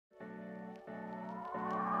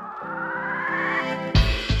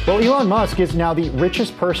Well, Elon Musk is now the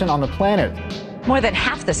richest person on the planet. More than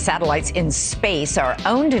half the satellites in space are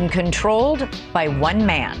owned and controlled by one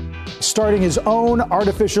man. Starting his own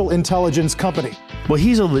artificial intelligence company. Well,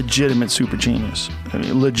 he's a legitimate super genius. I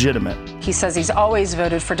mean, legitimate. He says he's always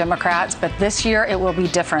voted for Democrats, but this year it will be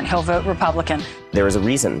different. He'll vote Republican. There is a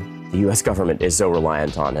reason the U.S. government is so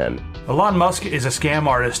reliant on him. Elon Musk is a scam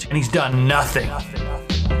artist, and he's done nothing.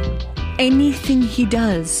 Anything he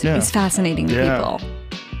does is fascinating to people.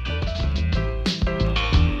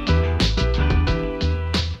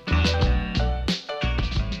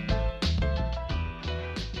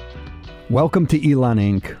 Welcome to Elon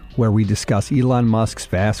Inc., where we discuss Elon Musk's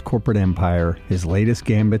vast corporate empire, his latest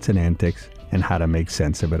gambits and antics, and how to make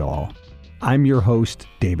sense of it all. I'm your host,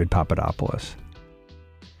 David Papadopoulos.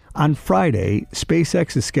 On Friday,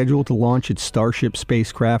 SpaceX is scheduled to launch its Starship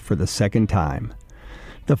spacecraft for the second time.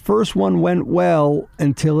 The first one went well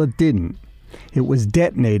until it didn't. It was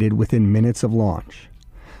detonated within minutes of launch.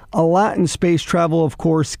 A lot in space travel, of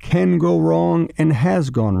course, can go wrong and has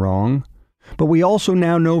gone wrong. But we also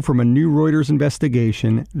now know from a new Reuters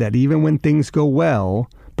investigation that even when things go well,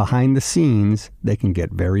 behind the scenes, they can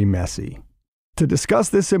get very messy. To discuss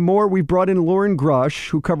this and more, we brought in Loren Grush,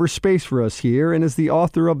 who covers space for us here and is the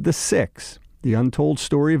author of The Six, the untold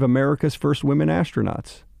story of America's first women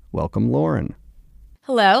astronauts. Welcome, Loren.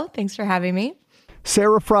 Hello. Thanks for having me.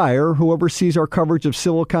 Sarah Frier, who oversees our coverage of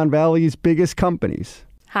Silicon Valley's biggest companies.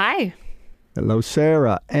 Hi. Hello,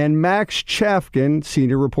 Sarah. And Max Chafkin,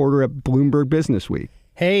 senior reporter at Bloomberg Businessweek.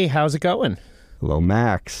 Hey, how's it going? Hello,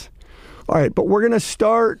 Max. All right, but we're going to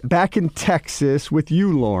start back in Texas with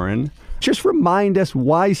you, Loren. Just remind us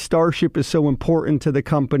why Starship is so important to the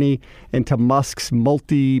company and to Musk's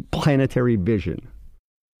multi-planetary vision.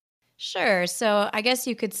 Sure. So I guess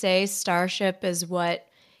you could say Starship is what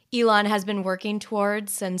Elon has been working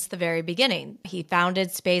towards since the very beginning. He founded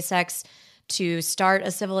SpaceX to start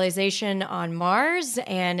a civilization on Mars.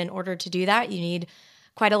 And in order to do that, you need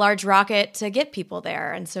quite a large rocket to get people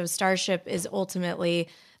there. And so Starship is ultimately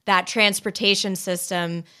that transportation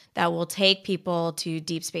system that will take people to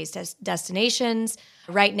deep space destinations.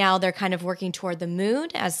 Right now, they're kind of working toward the moon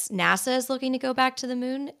as NASA is looking to go back to the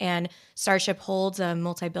moon. And Starship holds a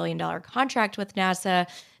multi-billion-dollar contract with NASA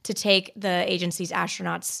to take the agency's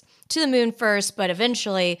astronauts to the moon first. But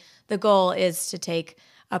eventually, the goal is to take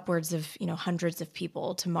upwards of, hundreds of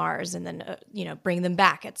people to Mars and then, bring them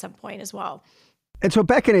back at some point as well. And so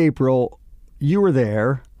back in April, you were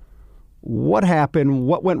there. What happened?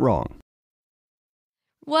 What went wrong?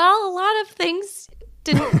 Well, a lot of things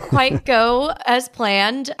didn't quite go as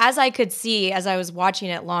planned. As I could see, as I was watching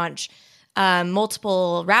it launch,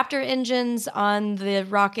 multiple Raptor engines on the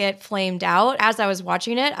rocket flamed out. As I was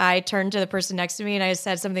watching it, I turned to the person next to me and I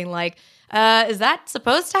said something like, is that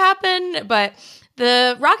supposed to happen? But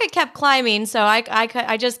the rocket kept climbing, so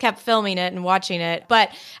I just kept filming it and watching it.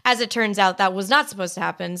 But as it turns out, that was not supposed to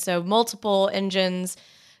happen. So multiple engines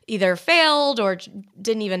either failed or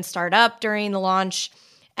didn't even start up during the launch.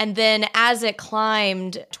 And then as it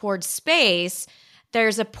climbed towards space,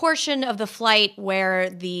 there's a portion of the flight where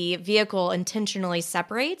the vehicle intentionally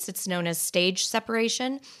separates. It's known as stage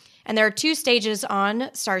separation. And there are two stages on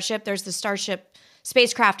Starship. There's the Starship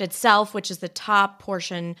spacecraft itself, which is the top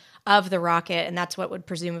portion of the rocket, and that's what would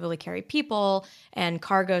presumably carry people and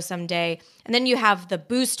cargo someday. And then you have the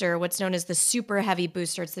booster, what's known as the super heavy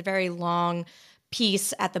booster. It's the very long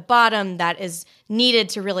piece at the bottom that is needed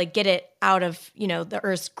to really get it out of, the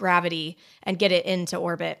Earth's gravity and get it into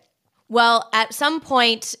orbit. Well, at some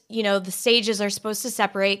point, the stages are supposed to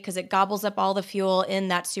separate because it gobbles up all the fuel in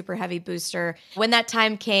that super heavy booster. When that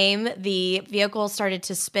time came, the vehicle started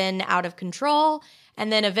to spin out of control.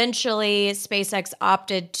 And then eventually SpaceX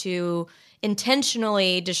opted to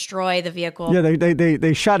intentionally destroy the vehicle. Yeah,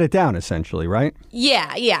 they shot it down essentially, right?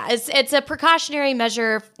 Yeah. It's a precautionary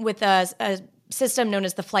measure with a system known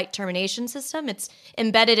as the flight termination system. It's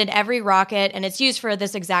embedded in every rocket, and it's used for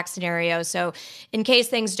this exact scenario. So in case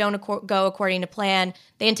things don't go according to plan,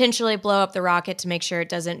 they intentionally blow up the rocket to make sure it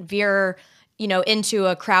doesn't veer, into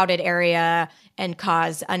a crowded area and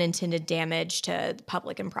cause unintended damage to the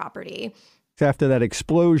public and property. After that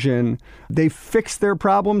explosion, they fixed their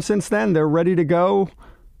problem since then? They're ready to go?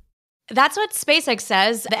 That's what SpaceX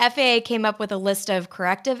says. The FAA came up with a list of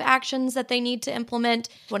corrective actions that they need to implement.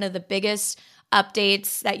 One of the biggest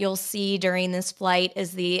updates that you'll see during this flight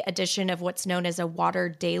is the addition of what's known as a water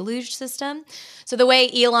deluge system. So the way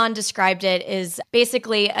Elon described it is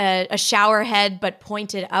basically a shower head but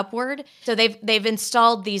pointed upward. So they've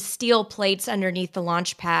installed these steel plates underneath the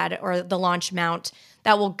launch pad or the launch mount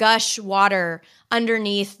that will gush water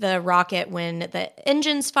underneath the rocket when the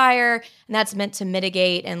engines fire. And that's meant to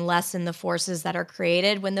mitigate and lessen the forces that are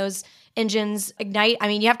created when those engines ignite. I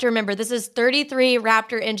mean, you have to remember, this is 33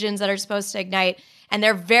 Raptor engines that are supposed to ignite, and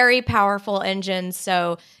they're very powerful engines.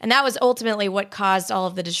 So, and that was ultimately what caused all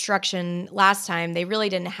of the destruction last time. They really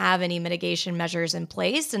didn't have any mitigation measures in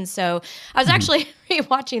place. And so I was actually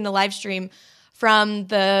rewatching the live stream from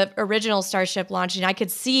the original Starship launch, and I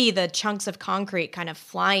could see the chunks of concrete kind of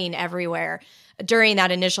flying everywhere during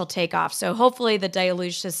that initial takeoff. So hopefully the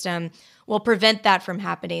deluge system will prevent that from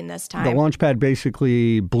happening this time. The launch pad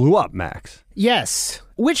basically blew up, Max. Yes,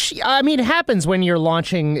 which, I mean, happens when you're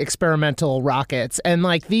launching experimental rockets. And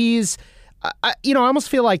like these, I almost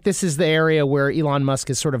feel like this is the area where Elon Musk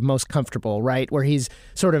is sort of most comfortable, right? Where he's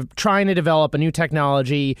sort of trying to develop a new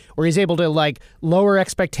technology, where he's able to like lower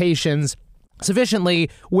expectations sufficiently,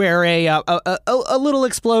 where a little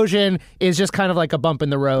explosion is just kind of like a bump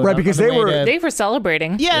in the road. Right, because they were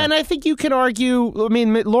celebrating. Yeah, and I think you could argue, I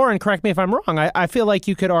mean, Loren, correct me if I'm wrong, I feel like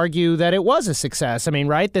you could argue that it was a success. I mean,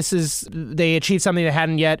 right, they achieved something they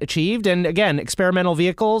hadn't yet achieved. And again, experimental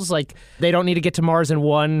vehicles, like they don't need to get to Mars in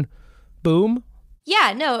one boom.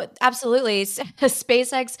 Yeah, no, absolutely.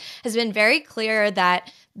 SpaceX has been very clear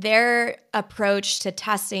that their approach to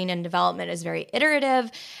testing and development is very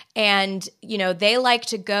iterative. And, they like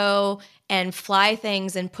to go and fly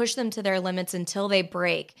things and push them to their limits until they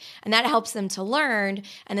break. And that helps them to learn,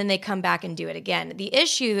 and then they come back and do it again. The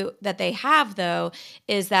issue that they have, though,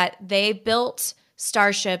 is that they built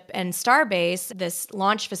Starship and Starbase, this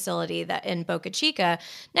launch facility that in Boca Chica,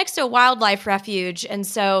 next to a wildlife refuge. And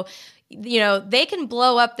so, they can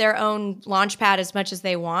blow up their own launch pad as much as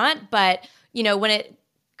they want, but, when it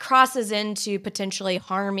crosses into potentially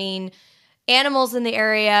harming animals in the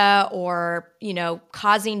area or,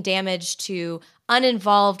 causing damage to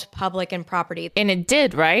uninvolved public and property. And it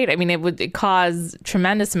did, right? I mean, it would cause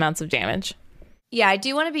tremendous amounts of damage. Yeah, I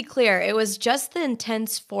do want to be clear. It was just the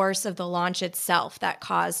intense force of the launch itself that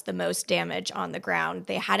caused the most damage on the ground.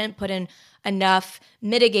 They hadn't put in enough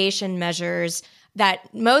mitigation measures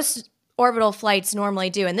that most orbital flights normally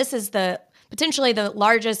do. And this is potentially the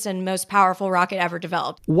largest and most powerful rocket ever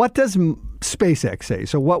developed. What does SpaceX say?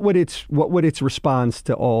 So what would its response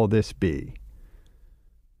to all this be?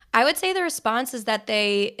 I would say the response is that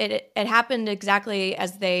it happened exactly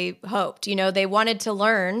as they hoped. They wanted to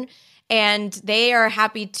learn, and they are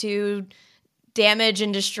happy to damage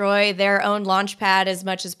and destroy their own launch pad as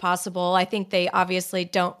much as possible. I think they obviously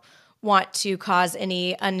don't want to cause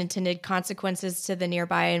any unintended consequences to the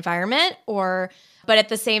nearby environment, but at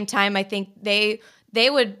the same time, I think they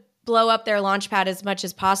would blow up their launch pad as much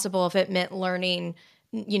as possible if it meant learning,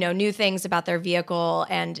 new things about their vehicle,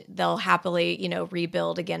 and they'll happily,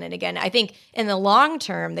 rebuild again and again. I think in the long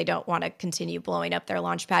term, they don't want to continue blowing up their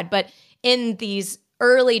launch pad, but in these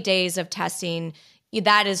early days of testing,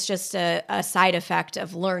 that is just a side effect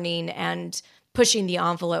of learning and pushing the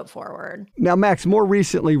envelope forward. Now, Max, more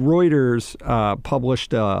recently, Reuters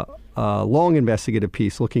published a long investigative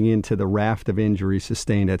piece looking into the raft of injuries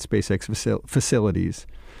sustained at SpaceX facilities.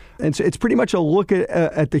 And so it's pretty much a look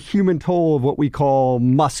at the human toll of what we call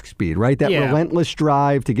Musk speed, right? That relentless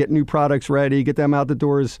drive to get new products ready, get them out the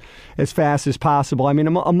doors as fast as possible. I mean,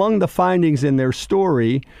 among the findings in their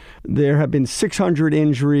story, there have been 600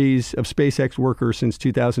 injuries of SpaceX workers since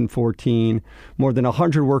 2014, more than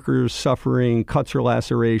 100 workers suffering cuts or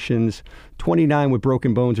lacerations, 29 with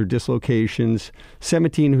broken bones or dislocations,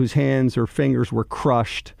 17 whose hands or fingers were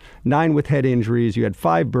crushed, 9 with head injuries. You had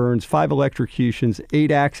 5 burns, 5 electrocutions,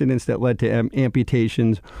 8 accidents that led to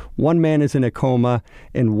amputations. 1 man is in a coma,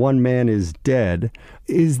 and 1 man is dead.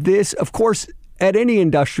 Is this, of course, at any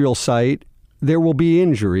industrial site, there will be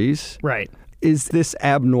injuries. Right. Is this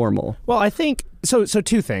abnormal? Well, I think, so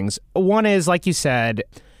 2 things. One is, like you said,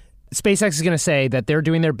 SpaceX is going to say that they're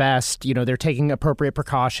doing their best, they're taking appropriate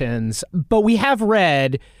precautions. But we have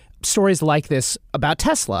read stories like this about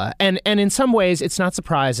Tesla. And in some ways, it's not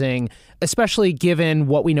surprising, especially given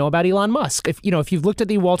what we know about Elon Musk. If you've looked at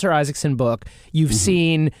the Walter Isaacson book, you've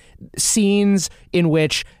seen scenes in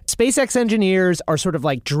which SpaceX engineers are sort of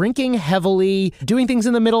like drinking heavily, doing things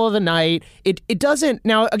in the middle of the night. It doesn't,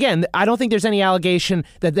 now again, I don't think there's any allegation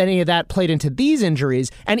that any of that played into these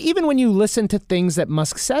injuries. And even when you listen to things that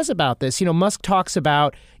Musk says about this, Musk talks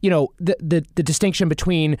about, the distinction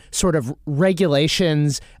between sort of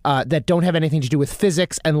regulations that don't have anything to do with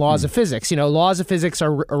physics and laws of physics. Laws of physics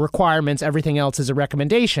are requirements, everything else is a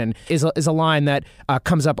recommendation, is a line that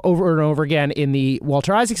comes up over and over again in the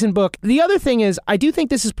Walter Isaacson book. The other thing is, I do think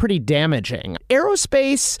this is pretty damaging.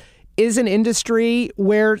 Aerospace is an industry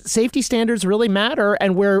where safety standards really matter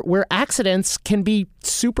and where accidents can be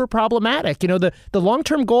super problematic. You know, the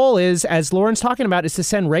long-term goal is, as Loren's talking about, is to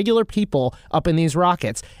send regular people up in these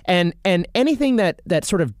rockets. And anything that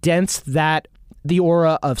sort of dents the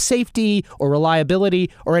aura of safety or reliability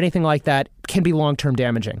or anything like that can be long-term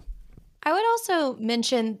damaging. I would also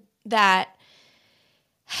mention that,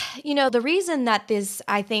 you know, the reason that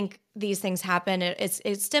I think these things happen,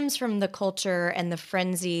 it stems from the culture and the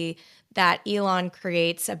frenzy that Elon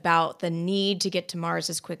creates about the need to get to Mars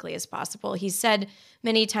as quickly as possible. He said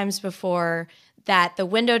many times before that the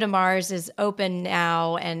window to Mars is open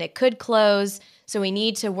now and it could close, so we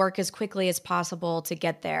need to work as quickly as possible to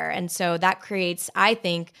get there. And so that creates, I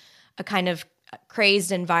think, a kind of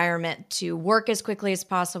crazed environment to work as quickly as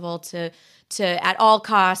possible, to at all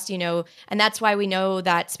costs, you know, and that's why we know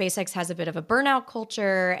that SpaceX has a bit of a burnout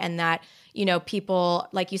culture, and that, you know, people,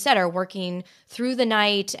 like you said, are working through the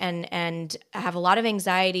night and have a lot of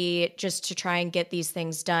anxiety just to try and get these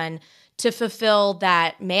things done to fulfill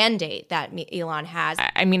that mandate that Elon has.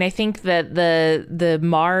 I mean, I think that the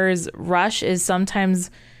Mars rush is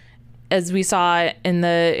sometimes, as we saw in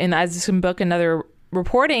the Isaacson book and other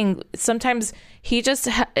reporting, sometimes he just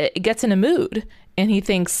gets in a mood and he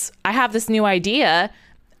thinks, I have this new idea.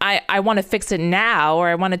 I want to fix it now, or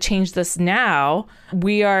I want to change this now.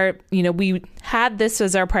 We had this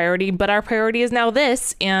as our priority, but our priority is now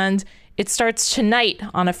this. And it starts tonight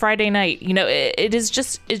on a Friday night. You know, it's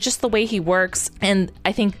just the way he works. And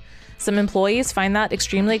I think some employees find that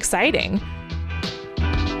extremely exciting.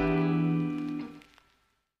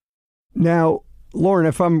 Now, Loren,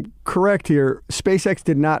 if I'm correct here, SpaceX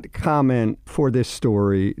did not comment to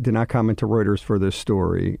Reuters for this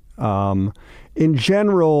story. In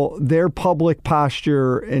general, their public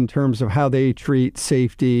posture in terms of how they treat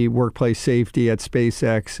safety, workplace safety at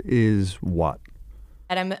SpaceX is what?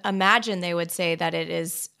 And I imagine they would say that it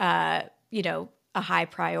is, a high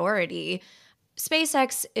priority.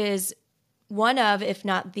 SpaceX is one of, if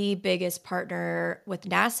not the biggest partner with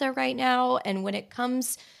NASA right now. And when it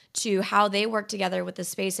comes to how they work together with the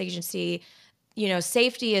space agency, you know,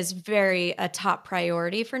 safety is a top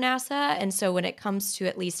priority for NASA. And so when it comes to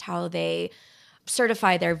at least how they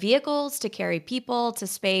certify their vehicles to carry people to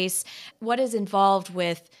space, what is involved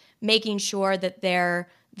with making sure that their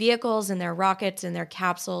vehicles and their rockets and their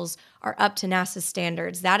capsules are up to NASA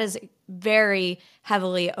standards, that is very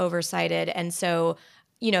heavily oversighted. And so,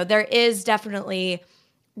 you know, there is definitely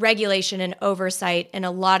regulation and oversight in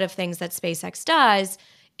a lot of things that SpaceX does.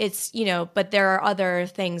 It's, you know, but there are other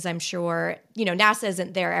things, I'm sure, you know, NASA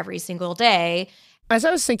isn't there every single day. As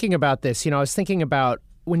I was thinking about this, you know, I was thinking about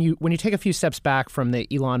when you take a few steps back from the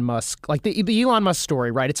Elon Musk, like the Elon Musk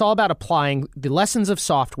story, right? It's all about applying the lessons of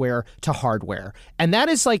software to hardware. And that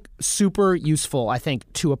is like super useful, I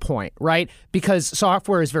think, to a point, right? Because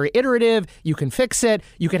software is very iterative. You can fix it.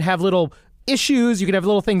 You can have little issues, you can have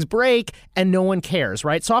little things break, and no one cares,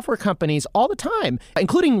 right? Software companies all the time,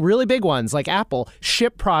 including really big ones like Apple,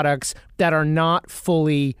 ship products that are not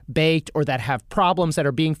fully baked or that have problems that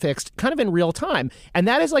are being fixed kind of in real time. And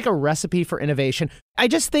that is like a recipe for innovation. I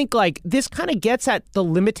just think like this kind of gets at the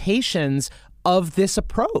limitations of this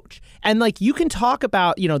approach. And like you can talk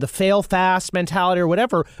about, you know, the fail fast mentality or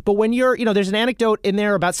whatever, but when you're, you know, there's an anecdote in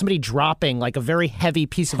there about somebody dropping like a very heavy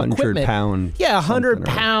piece of equipment. 100-pound. Yeah,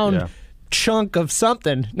 100-pound. Chunk of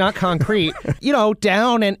something, not concrete, you know,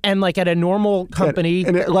 down and like at a normal company.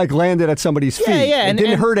 And it like landed at somebody's feet. Yeah. It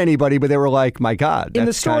didn't hurt anybody, but they were like, my God. In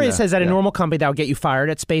the story, it says that a normal company that will get you fired.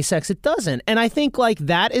 At SpaceX, it doesn't. And I think like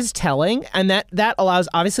that is telling, and that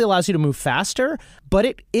obviously allows you to move faster, but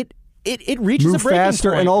it reaches move a breaking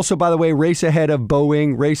faster point. And also, by the way, race ahead of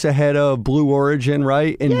Boeing, race ahead of Blue Origin,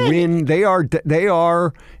 right? And win. They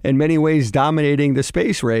are in many ways dominating the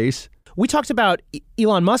space race. We talked about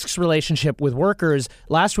Elon Musk's relationship with workers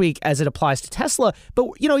last week as it applies to Tesla, but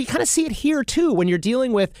you know, you kind of see it here too when you're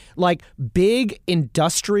dealing with like big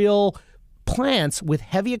industrial plants with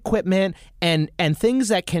heavy equipment and things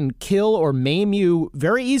that can kill or maim you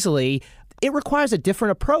very easily. It requires a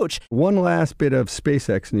different approach. One last bit of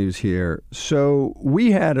SpaceX news here. So we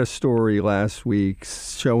had a story last week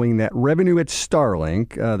showing that revenue at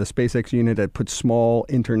Starlink, the SpaceX unit that puts small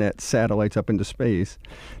internet satellites up into space,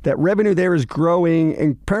 that revenue there is growing,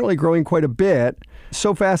 and apparently growing quite a bit,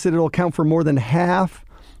 so fast that it'll account for more than half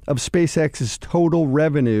of SpaceX's total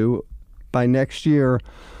revenue by next year.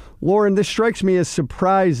 Loren, this strikes me as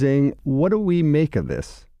surprising. What do we make of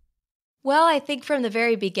this? Well, I think from the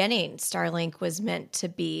very beginning, Starlink was meant to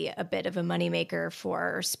be a bit of a moneymaker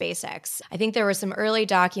for SpaceX. I think there were some early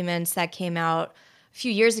documents that came out a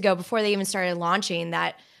few years ago before they even started launching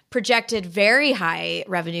that projected very high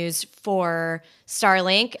revenues for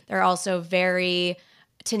Starlink. They're also very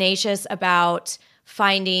tenacious about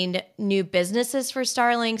finding new businesses for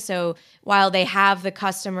Starlink. So while they have the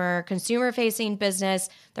consumer-facing business,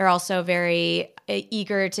 they're also very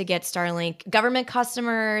eager to get Starlink government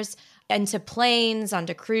customers into planes,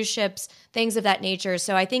 onto cruise ships, things of that nature.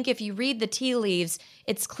 So I think if you read the tea leaves,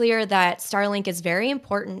 it's clear that Starlink is very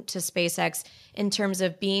important to SpaceX in terms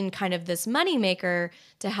of being kind of this moneymaker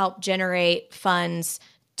to help generate funds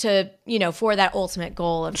to, for that ultimate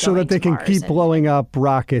goal of so that they can keep blowing up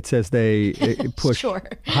rockets as they push sure.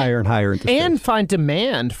 higher and higher into space. And find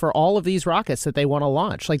demand for all of these rockets that they want to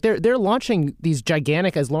launch. Like they're launching these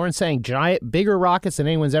gigantic, as Loren's saying, bigger rockets than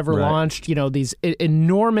anyone's ever launched. These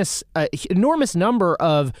enormous number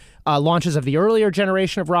of launches of the earlier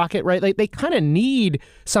generation of rocket, right? Like they kind of need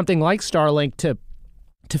something like Starlink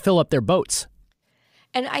to fill up their boats.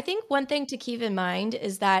 And I think one thing to keep in mind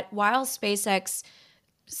is that while SpaceX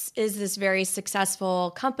is this very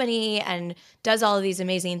successful company and does all of these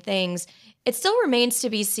amazing things, it still remains to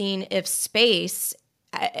be seen if space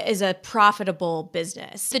is a profitable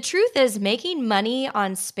business. The truth is making money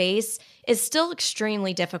on space is still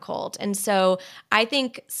extremely difficult. And so I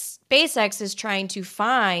think SpaceX is trying to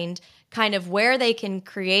find kind of where they can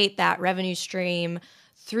create that revenue stream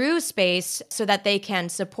through space so that they can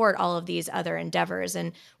support all of these other endeavors.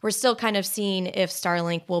 And we're still kind of seeing if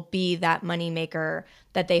Starlink will be that moneymaker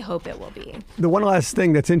that they hope it will be. The one last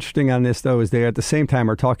thing that's interesting on this, though, is they at the same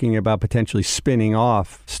time are talking about potentially spinning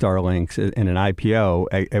off Starlink in an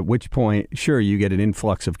IPO, at which point, sure, you get an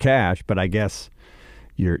influx of cash, but I guess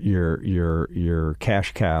your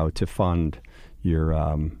cash cow to fund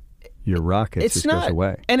your rockets just goes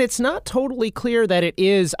away. And it's not totally clear that it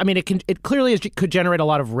is. I mean, it clearly could generate a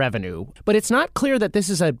lot of revenue, but it's not clear that this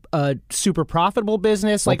is a super profitable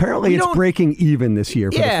business. Well, apparently it's breaking even this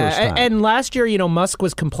year for the first time. And last year, Musk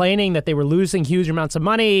was complaining that they were losing huge amounts of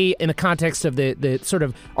money in the context of the sort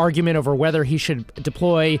of argument over whether he should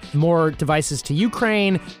deploy more devices to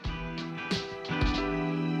Ukraine.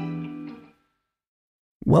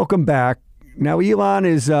 Welcome back. Now, Elon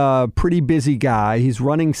is a pretty busy guy. He's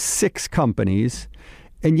running 6 companies,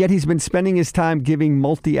 and yet he's been spending his time giving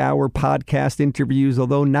multi-hour podcast interviews,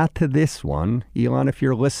 although not to this one. Elon, if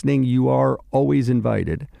you're listening, you are always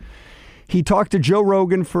invited. He talked to Joe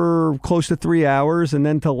Rogan for close to 3 hours and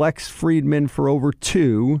then to Lex Friedman for over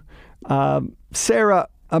 2. Sarah,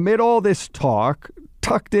 amid all this talk,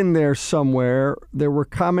 tucked in there somewhere, there were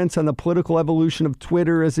comments on the political evolution of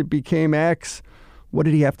Twitter as it became X. What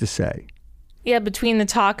did he have to say? Yeah, between the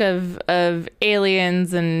talk of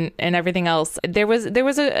aliens and everything else, there was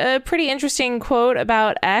a pretty interesting quote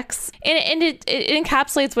about X, and it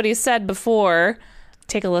encapsulates what he said before.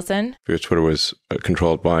 Take a listen. Because Twitter was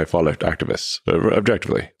controlled by far-left activists,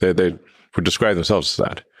 objectively. They would describe themselves as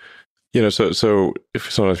that. So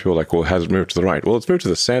if sometimes people are like, well, has it moved to the right? Well, it's moved to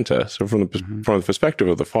the center. So from the perspective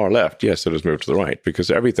of the far left, yes, it has moved to the right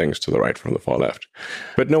because everything's to the right from the far left.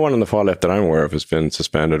 But no one on the far left that I'm aware of has been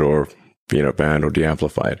suspended or banned or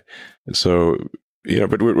de-amplified. So,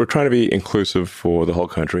 but we're trying to be inclusive for the whole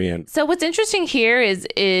country. And so what's interesting here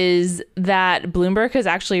is that Bloomberg has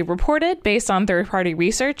actually reported, based on third-party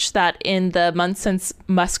research, that in the months since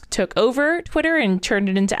Musk took over Twitter and turned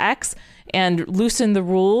it into X and loosened the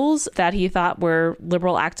rules that he thought were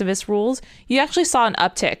liberal activist rules, you actually saw an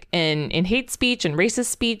uptick in hate speech and racist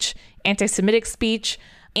speech, anti-Semitic speech.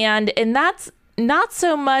 And that's not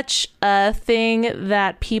so much a thing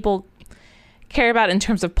that people care about in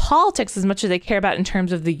terms of politics as much as they care about in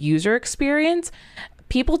terms of the user experience.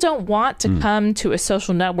 People don't want to come to a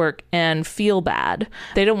social network and feel bad.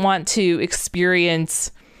 They don't want to experience,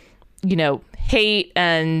 hate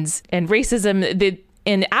and racism.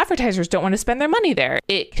 And advertisers don't want to spend their money there.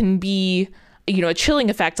 It can be, a chilling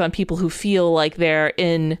effect on people who feel like they're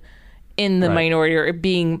in the minority or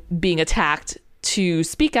being attacked to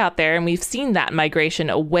speak out there. And we've seen that migration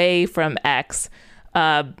away from X.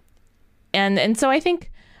 And so I think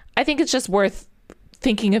it's just worth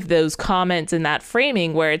thinking of those comments in that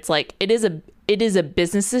framing where it's like it is a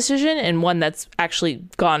business decision and one that's actually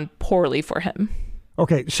gone poorly for him.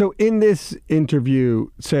 Okay, so in this interview,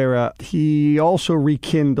 Sarah, he also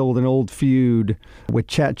rekindled an old feud with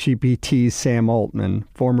ChatGPT's Sam Altman,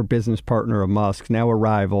 former business partner of Musk, now a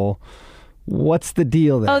rival. What's the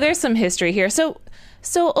deal there? Oh, there's some history here. So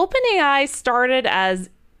OpenAI started as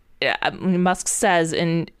Musk says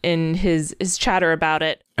in his chatter about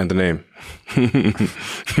it. And the name.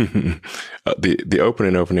 The open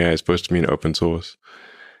in OpenAI is supposed to mean open source.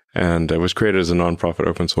 And it was created as a non-profit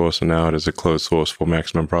open source, and now it is a closed source for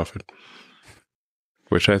maximum profit.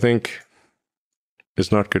 Which I think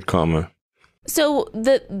It's not good karma. So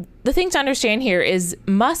the thing to understand here is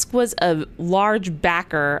Musk was a large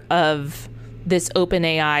backer of this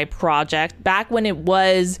OpenAI project back when it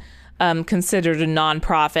was considered a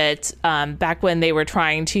nonprofit, back when they were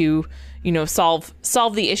trying to, solve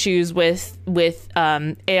the issues with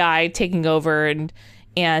AI taking over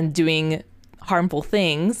and doing harmful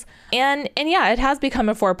things. And yeah, it has become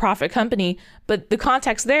a for-profit company, but the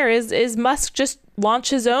context there is Musk just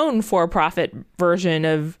launched his own for-profit version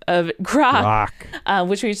of Grok.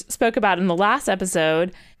 Which we spoke about in the last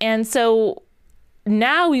episode. And so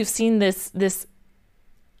now we've seen this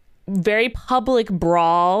very public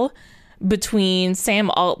brawl between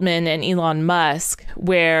Sam Altman and Elon Musk,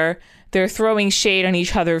 where they're throwing shade on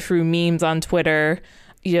each other through memes on Twitter.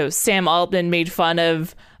 Sam Altman made fun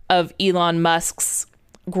of Elon Musk's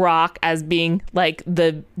Grok as being like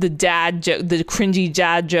the dad joke, the cringy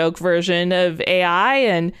dad joke version of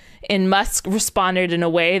AI, and Musk responded in a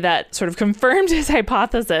way that sort of confirmed his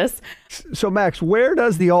hypothesis. So Max, where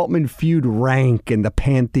does the Altman feud rank in the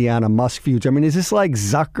pantheon of Musk feuds? I mean, is this like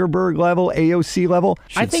Zuckerberg level, AOC level?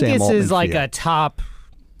 I think this is like a top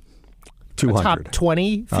 200. Top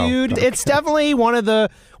 20 feud. Okay. It's definitely one of the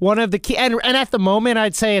key, and at the moment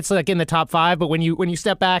I'd say it's like in the top 5, but when you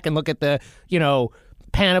step back and look at the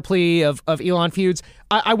panoply of Elon feuds,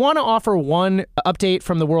 I want to offer one update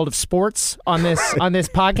from the world of sports on this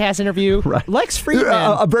podcast interview. Right. Lex Friedman,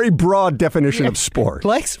 a very broad definition of sport.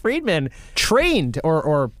 Lex Friedman trained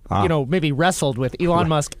or maybe wrestled with Elon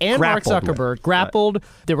Musk and Mark Zuckerberg. Grappled.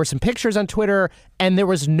 Right. There were some pictures on Twitter, and there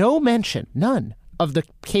was none of the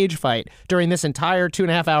cage fight during this entire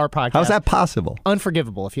 2.5-hour podcast. How's that possible?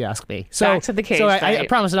 Unforgivable, if you ask me. Back to the cage fight. I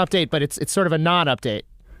promise an update, but it's sort of a non-update.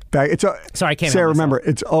 Sorry, I can't. Sarah, remember,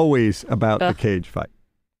 it's always about the cage fight.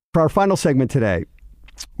 For our final segment today,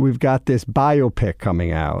 we've got this biopic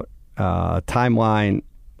coming out. Timeline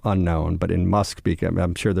unknown, but in Musk speak,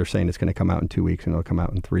 I'm sure they're saying it's going to come out in 2 weeks and it'll come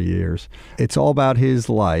out in 3 years. It's all about his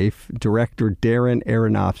life. Director Darren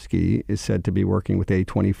Aronofsky is said to be working with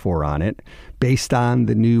A24 on it, based on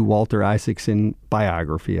the new Walter Isaacson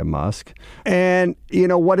biography of Musk. And,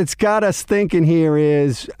 what it's got us thinking here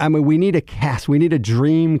is, we need a cast. We need a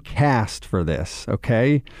dream cast for this,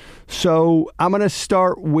 okay? So I'm going to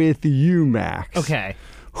start with you, Max. Okay.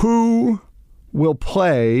 Who will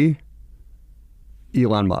play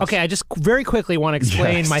Elon Musk? Okay, I just very quickly want to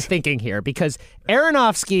explain my thinking here, because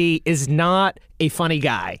Aronofsky is not a funny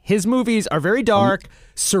guy. His movies are very dark,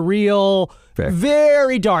 surreal,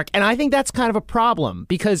 very dark. And I think that's kind of a problem,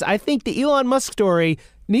 because I think the Elon Musk story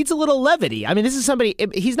needs a little levity. I mean, this is somebody,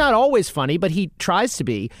 he's not always funny, but he tries to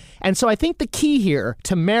be. And so I think the key here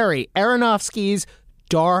to marry Aronofsky's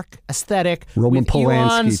dark aesthetic Roman with Polanski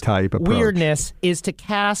Elon's type approach. Weirdness is to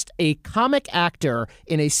cast a comic actor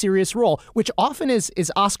in a serious role, which often is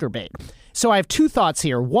Oscar bait. So I have two thoughts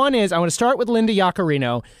here. One is I want to start with Linda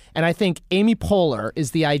Yaccarino, and I think Amy Poehler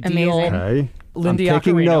is the ideal Linda Yaccarino. I'm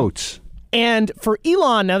taking notes. And for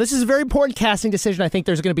Elon, now this is a very important casting decision. I think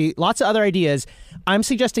there's going to be lots of other ideas. I'm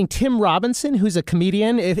suggesting Tim Robinson, who's a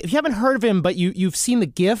comedian. If you haven't heard of him, but you've seen the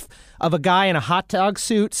gif of a guy in a hot dog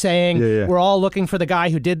suit saying, we're all looking for the guy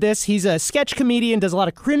who did this. He's a sketch comedian, does a lot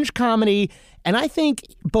of cringe comedy. And I think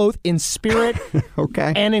both in spirit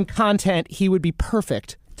and in content, he would be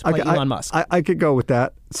perfect to play Elon Musk. I could go with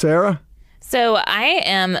that. Sarah? So I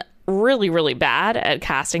am really, really bad at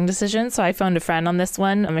casting decisions. So I phoned a friend on this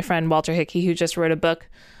one, my friend Walter Hickey, who just wrote a book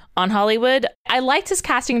on Hollywood. I liked his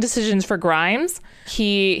casting decisions for Grimes.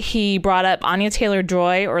 He brought up Anya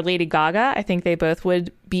Taylor-Joy or Lady Gaga. I think they both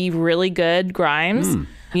would be really good Grimes.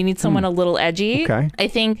 You need someone a little edgy. Okay. I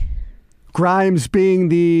think Grimes being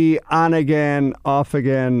the on-again,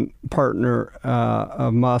 off-again partner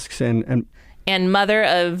of Musk's and mother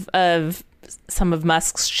of some of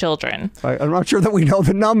Musk's children. I'm not sure that we know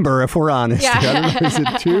the number, if we're honest. Yeah. I don't know. Is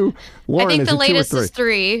it 2? Loren, I think the latest 2 or 3? is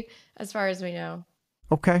 3, as far as we know.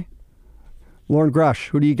 Okay. Loren Grush,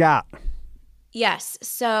 who do you got? Yes.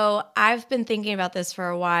 So I've been thinking about this for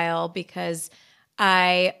a while, because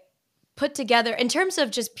I put together, in terms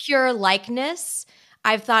of just pure likeness,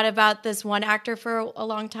 I've thought about this one actor for a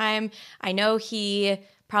long time. I know he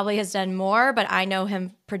probably has done more, but I know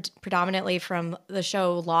him predominantly from the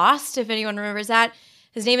show Lost, if anyone remembers that.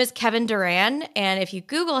 His name is Kevin Durant, and if you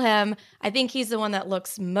Google him, I think he's the one that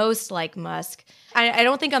looks most like Musk. I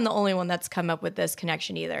don't think I'm the only one that's come up with this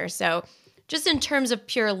connection either. So just in terms of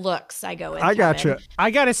pure looks, I go with I got you.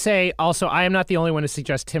 I got to say, also, I am not the only one to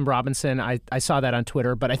suggest Tim Robinson. I saw that on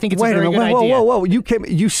Twitter, but I think it's a very good idea. Whoa.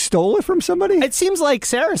 You stole it from somebody? It seems like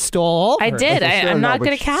Sarah stole all of I her. did. I'm not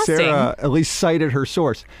good at casting. Sarah at least cited her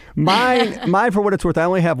source. Mine, for what it's worth, I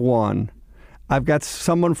only have one. I've got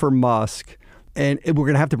someone for Musk. And we're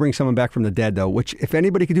going to have to bring someone back from the dead, though, which if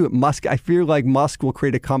anybody could do it, Musk, I feel like Musk will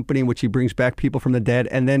create a company in which he brings back people from the dead.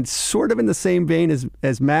 And then sort of in the same vein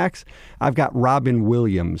as Max, I've got Robin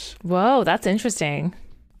Williams. Whoa, that's interesting.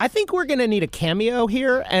 I think we're going to need a cameo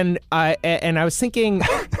here. And I was thinking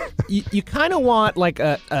you kind of want like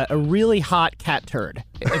a really hot cat turd,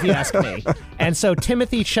 if you ask me. And so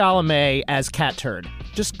Timothy Chalamet as cat turd.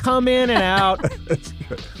 Just come in and out. That's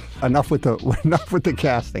good. Enough with the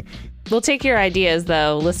casting. We'll take your ideas,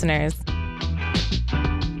 though, listeners.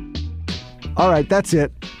 All right, that's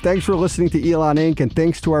it. Thanks for listening to Elon Inc. And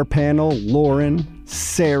thanks to our panel, Loren,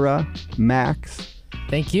 Sarah, Max.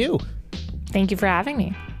 Thank you. Thank you for having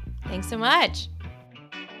me. Thanks so much.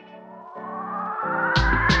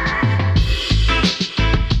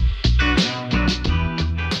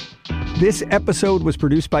 This episode was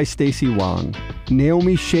produced by Stacey Wong.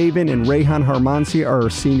 Naomi Shavin and Rayhan Harmansi are our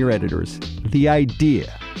senior editors. The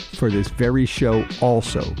idea for this very show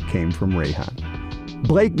also came from Rayhan.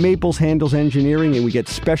 Blake Maples handles engineering, and we get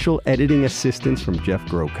special editing assistance from Jeff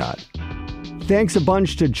Grocott. Thanks a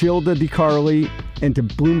bunch to Gilda DiCarli and to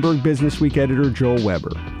Bloomberg Businessweek editor Joel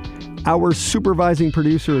Weber. Our supervising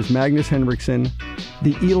producer is Magnus Henriksen.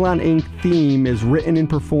 The Elon Inc. theme is written and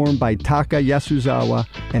performed by Taka Yasuzawa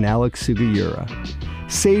and Alex Sugiura.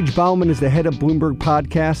 Sage Bauman is the head of Bloomberg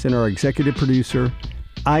Podcast and our executive producer.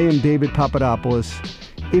 I am David Papadopoulos.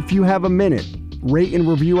 If you have a minute, rate and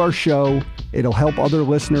review our show. It'll help other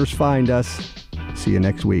listeners find us. See you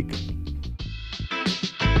next week.